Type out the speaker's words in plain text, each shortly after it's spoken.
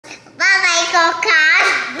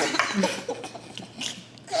scorecard.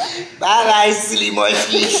 Bye, silly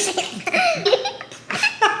monkeys.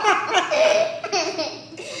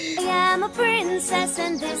 I am a princess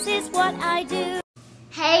and this is what I do.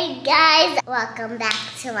 Hey guys, welcome back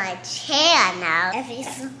to my channel. If you're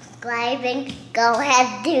subscribing, go ahead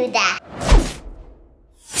and do that.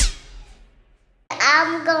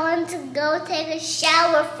 I'm going to go take a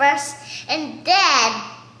shower first and then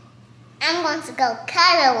I'm going to go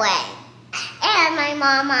cut away. And my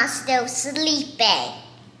mama's still sleeping.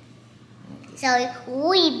 So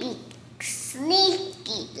we be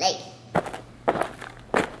sneaky like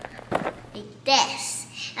this.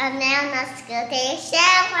 And now let's go take a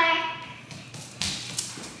shower.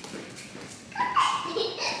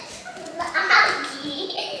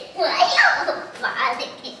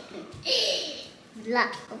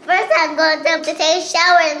 First I'm going to take a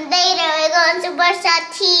shower and later we're going to brush our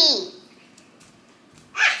teeth.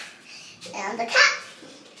 And the cup.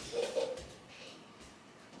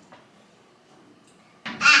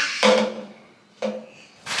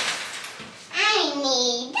 I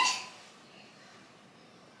need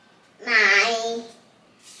my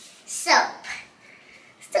soap.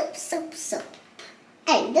 Soap.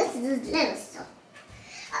 Hey, this is a little soap.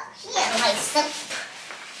 Oh, here's my soap.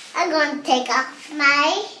 I'm going to take off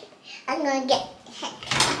I'm going to get,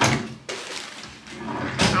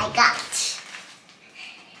 I got.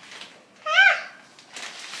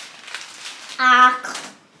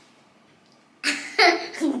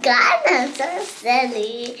 God, I'm so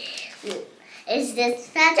silly. Is this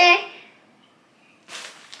better?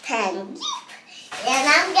 Thank you. And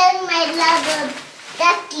I'm getting my little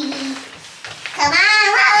ducky. Come on,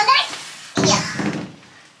 little ducky. Yeah.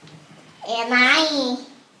 And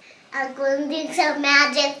I'm going to do some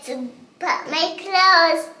magic to put my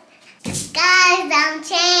clothes. Guys, don't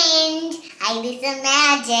change. I do some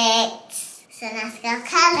magic. So let's go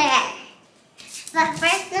color. But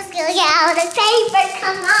first, let's go get out the paper.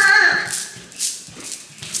 Come on.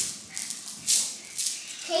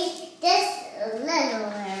 Take this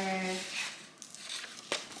little.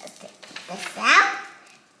 Let's take this out.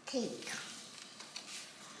 Take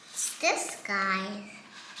this, guys.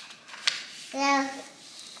 So,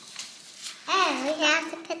 and we have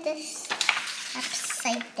to put this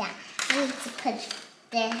upside down. We need to put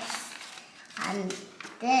this on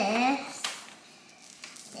this.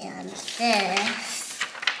 And this.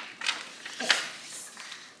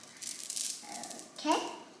 Okay.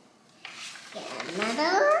 Get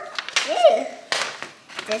another one. Ew.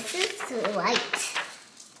 This is white.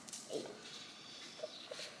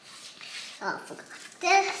 Oh, I forgot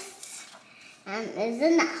this. And there's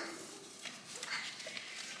enough.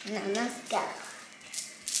 Now let's go.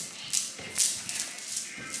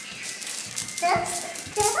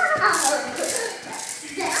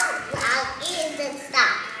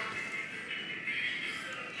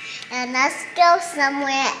 And let's go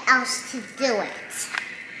somewhere else to do it.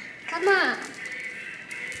 Come on.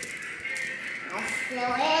 Let's go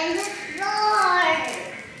in the floor.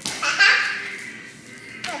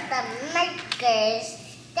 With the markers.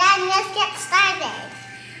 Then let's get started.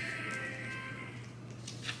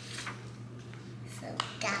 So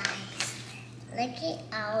guys, look at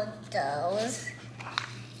all those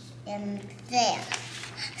in there.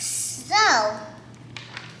 So,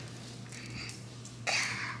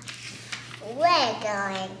 we're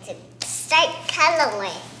going to start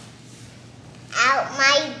coloring out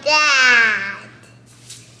my dad.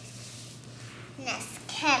 Let's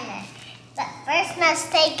color. But first, let's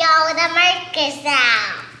take all the markers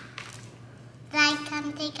out. Dad,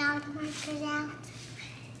 come take all the markers out.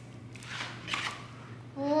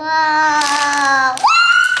 Whoa!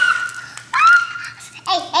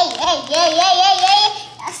 Hey!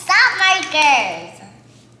 Stop markers.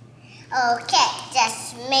 Okay,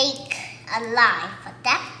 just make a line for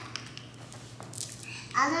that.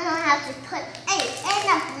 I don't know how to put it in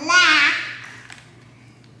the black.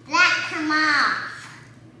 Black come off.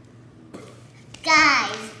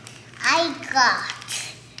 Guys, I got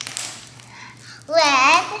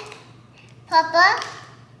red, purple,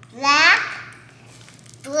 black,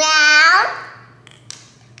 brown,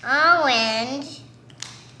 orange,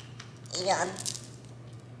 and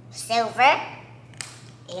silver,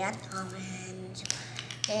 and orange,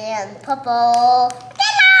 and purple,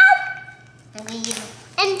 and green,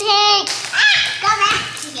 and pink. Go back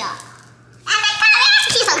here. And I come back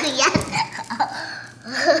here again.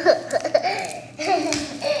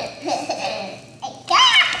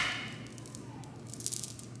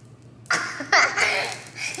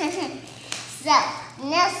 So,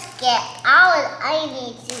 let's get all I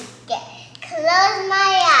need to get. Close my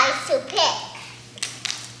eyes to pick.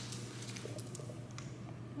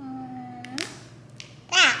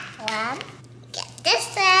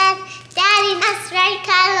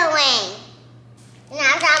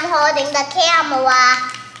 the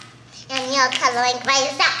camera. And you're coloring by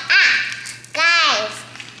yourself. Guys,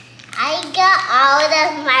 I got all the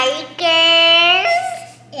markers.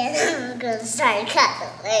 And I'm going to start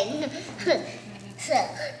coloring. So,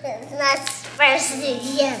 let's first do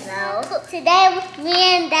yellow. Today, me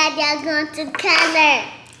and Daddy are going to color.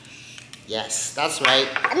 Yes, that's right.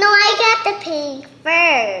 No, I got the pink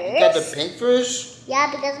first. You got the pink first?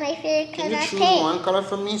 Yeah, because my favorite color Can you is choose pink. one color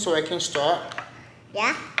for me so I can start?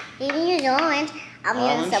 Yeah, you can use orange. I'm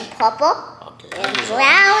Orange? using some purple Okay. and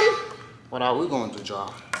brown. What are we going to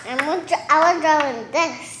draw? I was drawing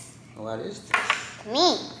this. What is this?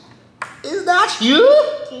 Me. Is that you?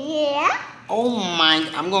 Yeah. Oh my,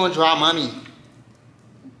 I'm going to draw mommy.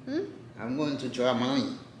 I'm going to draw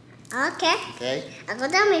mommy. Okay. Okay? I'll go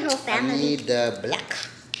down my whole I family. need the black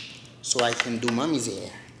so I can do mommy's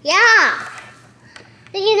hair. Yeah.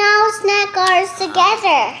 You know, snack ours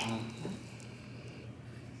together.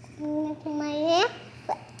 Look at my hair.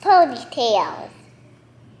 Ponytails.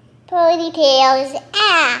 Ponytails.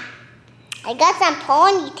 I got some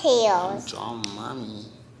ponytails. Draw mommy.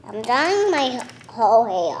 I'm drawing my whole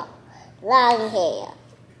hair. Long hair.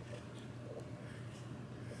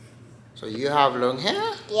 So you have long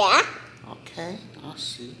hair? Yeah. Okay, I'll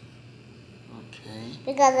see. Okay.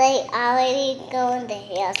 Because I already go in the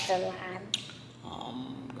hair salon.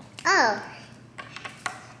 Oh.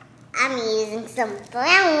 I'm using some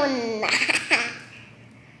brown.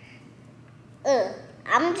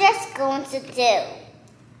 I'm just going to do.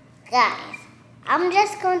 Guys, I'm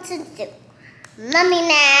just going to do. Mommy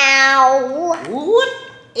now. What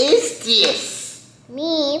is this?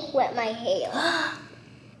 Me with my hair.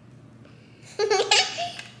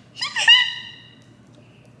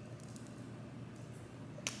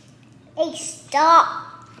 Hey, stop.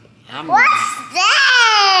 What's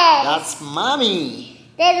that? That's mommy.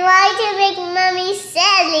 Then why do you make mommy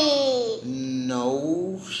silly?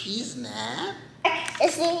 No, she's not. You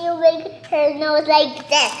see, you make her nose like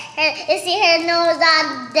this. You see her nose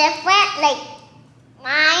are different, like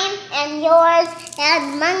mine and yours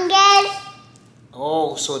and Munga's.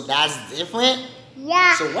 Oh, so that's different?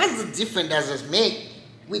 Yeah. So what's the difference does it make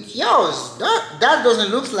with yours? That doesn't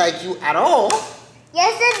look like you at all.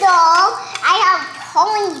 Yes, it does. I have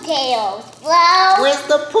ponytails, bro. Where's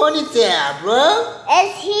the ponytail, bro?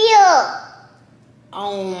 It's here.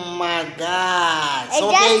 Oh my God. It's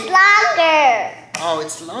just longer. Oh,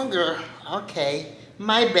 it's longer. Okay,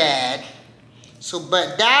 my bad. So,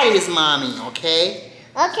 but that is mommy, okay?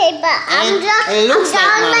 Okay, but I'm it looks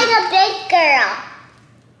like a big girl.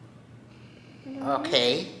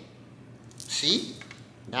 Okay. See?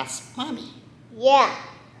 That's mommy. Yeah.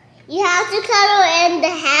 You have to color in the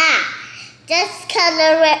hat. Just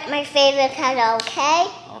color it my favorite color, okay?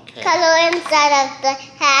 Okay. Color inside of the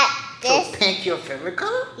hat. This. So pink your favorite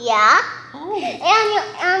color? Yeah. Oh.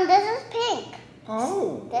 And this is pink.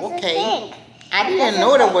 Oh, This okay. is pink. I didn't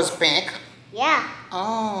know that was pink. Yeah.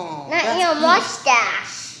 Oh. Not that's your pink.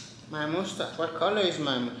 mustache. My mustache. What color is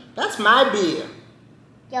my mustache? That's my beard.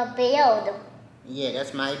 Your beard. Yeah,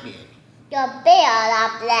 that's my beard. Your beard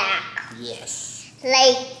are black. Yes.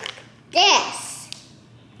 Like this.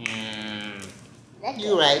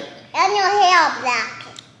 You're right. And your hair black.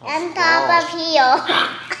 And top of here.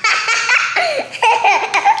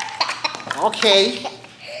 Okay.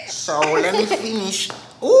 So let me finish.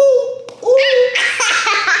 Ooh, ooh.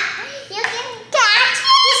 You can catch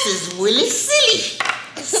it. This is really silly.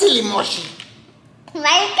 Silly mushy.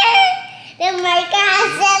 Marker? The marker has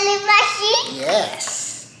silly mushy?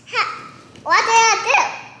 Yes. What did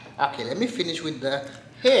I Okay, let me finish with the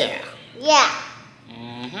hair. do? Yeah.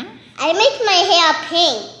 I make my hair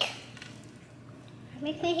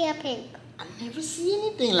pink. I never see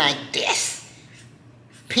anything like this.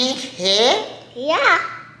 Pink hair? Yeah.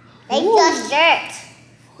 Like Ooh. the shirt.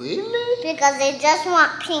 Really? Because they just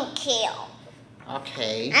want pink hair.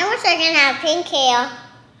 Okay. I wish I could have pink hair.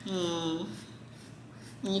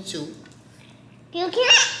 Me too. You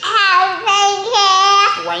can't have pink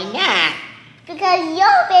hair. Why not? Because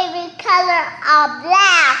your favorite color are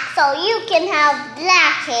black. So you can have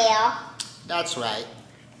black hair. That's right.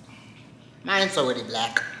 Mine's already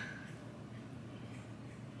black.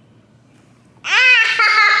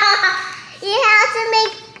 You have to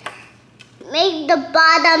make the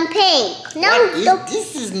bottom pink. No,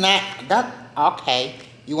 This is not that. Okay.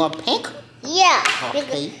 You want pink? Yeah.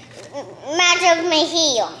 Okay. Match of my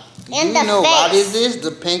hair. Do And you the know face. what is this?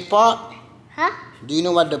 The pink part? Huh? Do you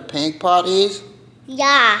know what the pink part is?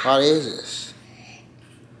 Yeah. What is this?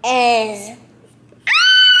 Is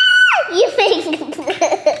you make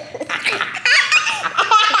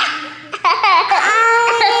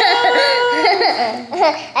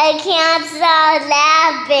I can't stop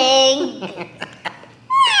laughing.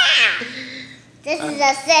 This is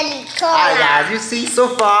a silly Alright, cola. guys, you see so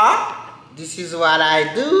far? This is what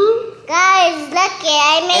I do. Guys, look it.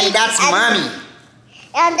 I made. And that's mommy.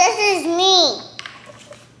 And this is me.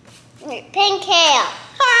 Pink hair.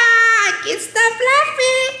 Ah, I can't stop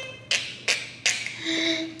laughing.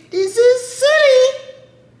 This is silly.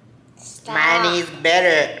 Stop. Mine is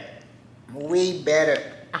better. Way better.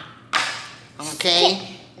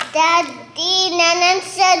 Okay? Daddy, Nana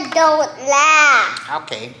said don't laugh.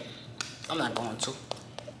 Okay. I'm not going to.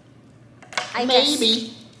 I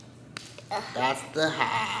Maybe. That's the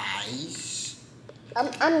highs.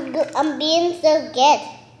 I'm being so good.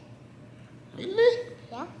 Really?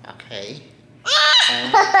 Yeah. Okay.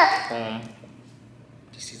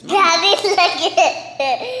 This is mine. Daddy, look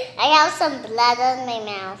it. I have some blood on my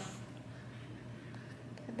mouth.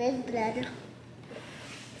 A big blood.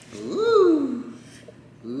 Ooh.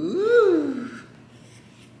 Ooh.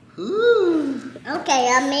 Ooh. Okay,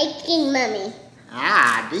 I'm making mommy.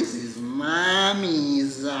 Ah, this is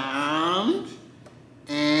mommy's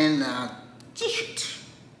and t-shirt.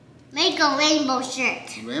 Make a rainbow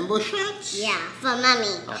shirt. Rainbow shirts? Yeah, for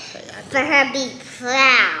mommy. Okay, For her be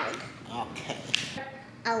proud. okay.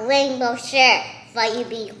 A rainbow shirt for you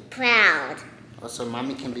be proud. Also,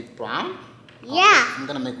 mommy can be proud? Yeah. I'm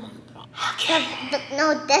gonna make mommy proud. Okay. But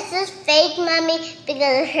no, this is fake mommy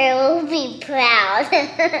because her will be proud.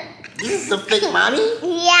 This is the fake mommy?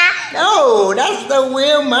 Yeah. No, that's the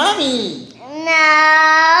real mommy.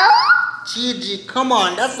 No. Gigi, come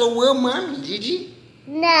on, that's the real mommy, Gigi.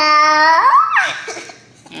 No.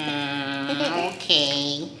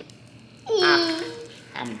 Okay.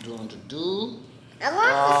 I'm doing to do. I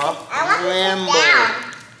want to rainbow. sit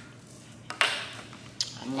down.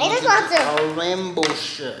 I just want to. A rainbow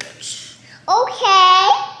shirt. Okay.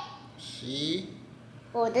 See?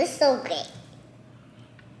 Oh, this is so great.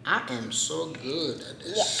 I am so good at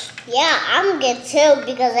this. Yeah, I'm good too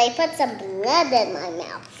because I put some blood in my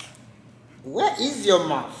mouth. Where is your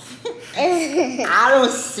mouth? I don't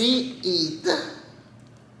see it.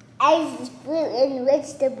 I just put in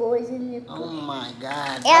vegetables in the Oh my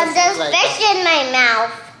God. And That's there's like fish in my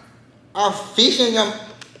mouth. a fish in your.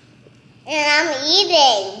 And I'm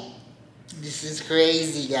eating. This is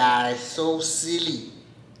crazy, guys. So silly.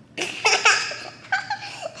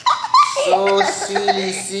 So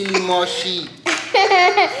silly, silly moshi.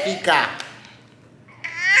 Fika.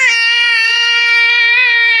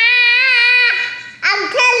 I'm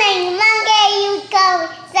telling Monkey you go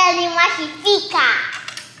selling Fika.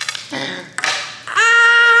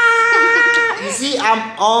 You see, I'm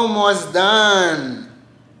almost done.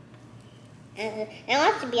 I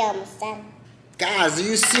want to be almost done. Guys, do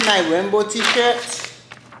you see my rainbow t-shirt?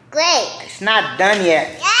 Great. It's not done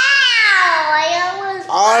yet. Ow! I almost.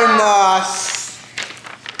 Almost.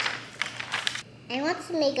 I want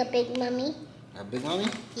to make a big mummy. A big mommy?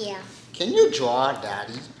 Yeah. Can you draw,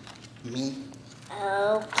 Daddy? Me?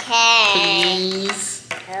 Okay. Please.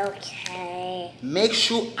 Okay. Make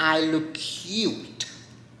sure I look cute.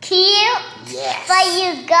 Cute? Yes. But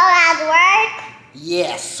you go at work?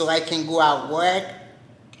 Yes, so I can go at work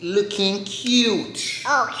looking cute.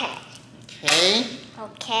 Okay. Okay?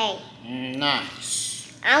 Okay.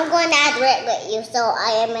 Nice. I'm going at work with you, so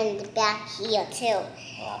I am in the back here too.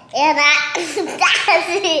 And that's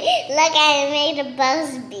it. Look, I made a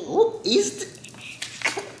Busby. Who is the...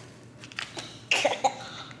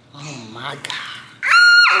 Oh my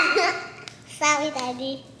God. Sorry,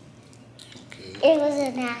 Daddy. Okay. It was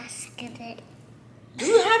an accident. Do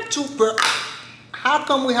you have two purple? How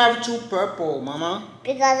come we have two purple, Mama?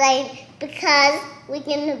 Because I need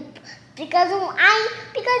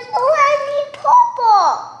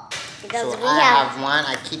purple. Because So we I have. have one,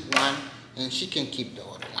 I keep one, and she can keep the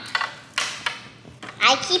other one.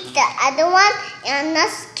 I keep the other one, and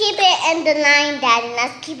let's keep it in the line, Daddy.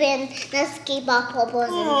 Let's keep our purples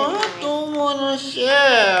in the Oh, I line. don't want to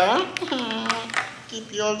share.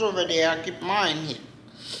 Keep yours over there, I keep mine here.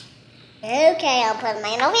 Okay, I'll put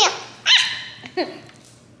mine over here.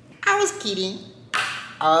 I was kidding.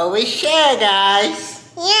 Always share, guys.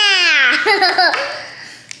 Yeah.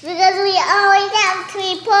 Because we always have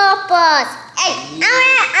 3 purples. And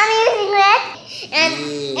I'm using red.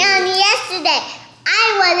 And yesterday, I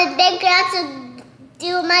wanted the girl to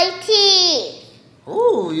do my teeth.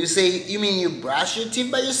 Oh, you mean you brush your teeth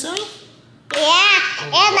by yourself? Yeah,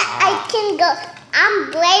 and I can go.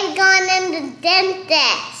 I'm brave going in the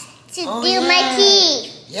dentist to do my teeth.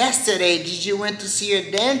 Yesterday, Gigi went to see her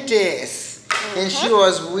dentist, and she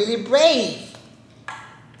was really brave.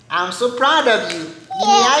 I'm so proud of you. Give me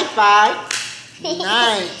a high five.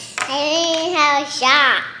 Nice. I didn't have a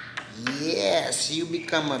shot. Yes, you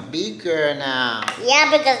become a big girl now. Yeah,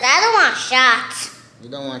 because I don't want shots. You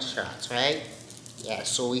don't want shots, right? Yeah,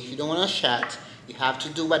 so if you don't want a shot, you have to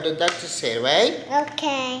do what the doctor said, right?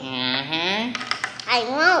 Okay. Mm-hmm. I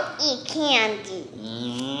won't eat candy.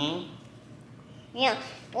 Mm-hmm. You know,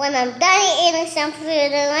 when I'm done eating some food,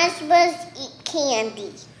 then I'm supposed to eat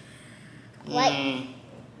candy. What?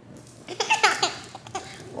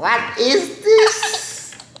 What is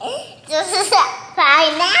this? This is a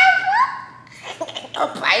pineapple? A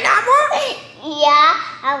pineapple? Yeah,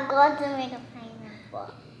 I'm going to make a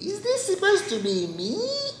pineapple. Is this supposed to be me?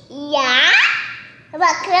 Yeah?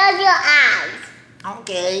 But close your eyes.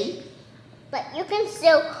 Okay. But you can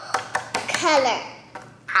still color.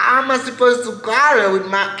 How am I supposed to color with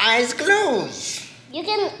my eyes closed? You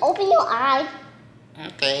can open your eyes.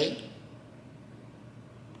 Okay.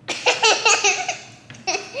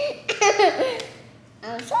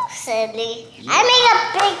 I'm so silly. I make a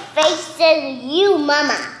big face than you,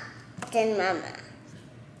 Mama. Than Mama.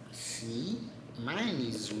 See? Mine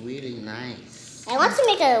is really nice. I want to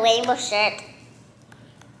make a rainbow shirt.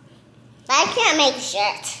 But I can't make a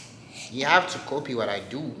shirt. You have to copy what I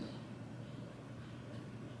do.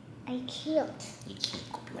 I can't. You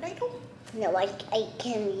can't copy what I do. No, I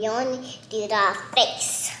can only do the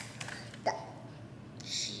face.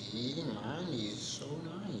 See? Mine is so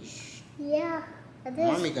nice. Yeah.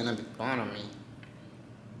 Mommy gonna be proud of me.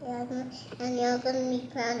 Yeah, and you're gonna be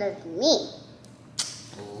proud of me.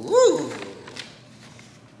 Ooh.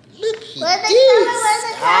 Look at Where's the this,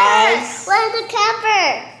 cover? guys. Where's the cover?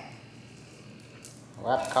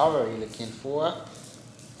 What cover are you looking for?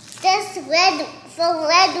 Just red for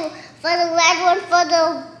the red one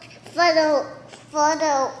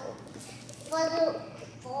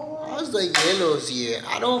How's the yellows here?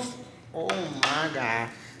 I don't. Oh my God.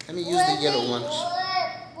 Let me use the yellow ones.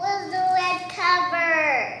 Where's the red cover?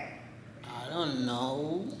 I don't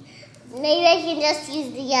know. Maybe I can just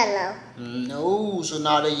use the yellow. No, so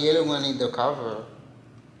now the yellow one is the cover.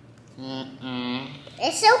 Mm-mm.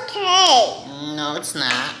 It's okay. No, it's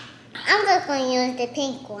not. I'm just going to use the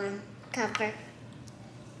pink one cover.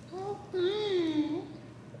 Where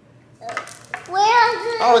is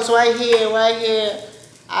it? Oh, it's right here, right here.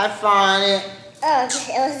 I found it. Oh, it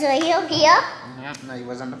was right here? No, it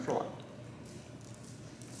was on the floor.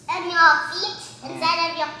 And your feet? Inside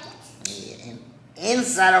of your feet? Yeah, and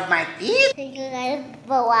inside of my feet? Thank you guys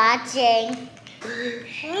for watching.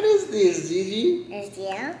 What is this, Gigi? Is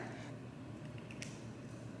you?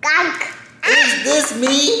 Gunk. Is this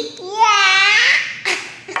me?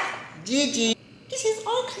 Yeah. Gigi, this is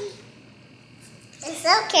ugly. It's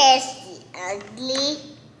okay, it's ugly.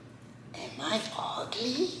 Am I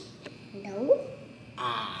ugly? No.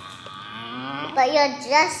 Ah. But you're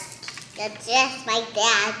just my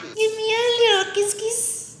daddy. Give me a little kiss kiss.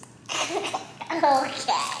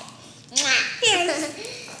 Okay.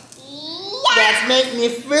 That make me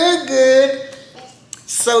feel good.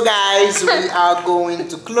 So guys, we are going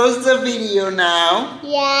to close the video now.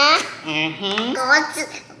 Yeah. Mm-hmm.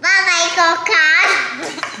 Bye-bye, Coca.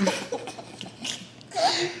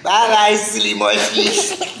 Bye-bye, silly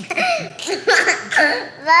monkeys.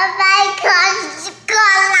 Bye-bye,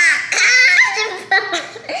 Coca-Cola.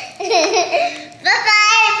 Bye-bye,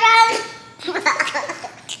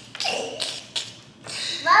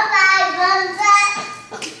 Bye-bye,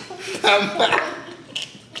 Bye-bye.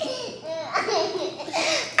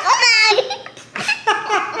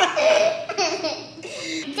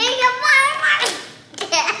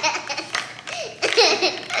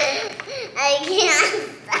 I can't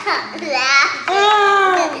stop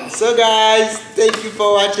laughing. So guys, thank you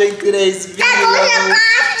for watching today's video.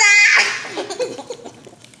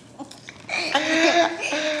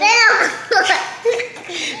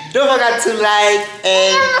 Don't forget to like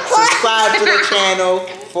and subscribe to the channel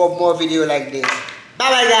for more video like this. Bye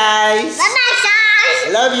bye guys. Bye bye,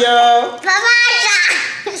 guys. Love you. Bye bye,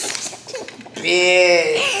 guys.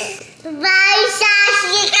 Peace. Bye.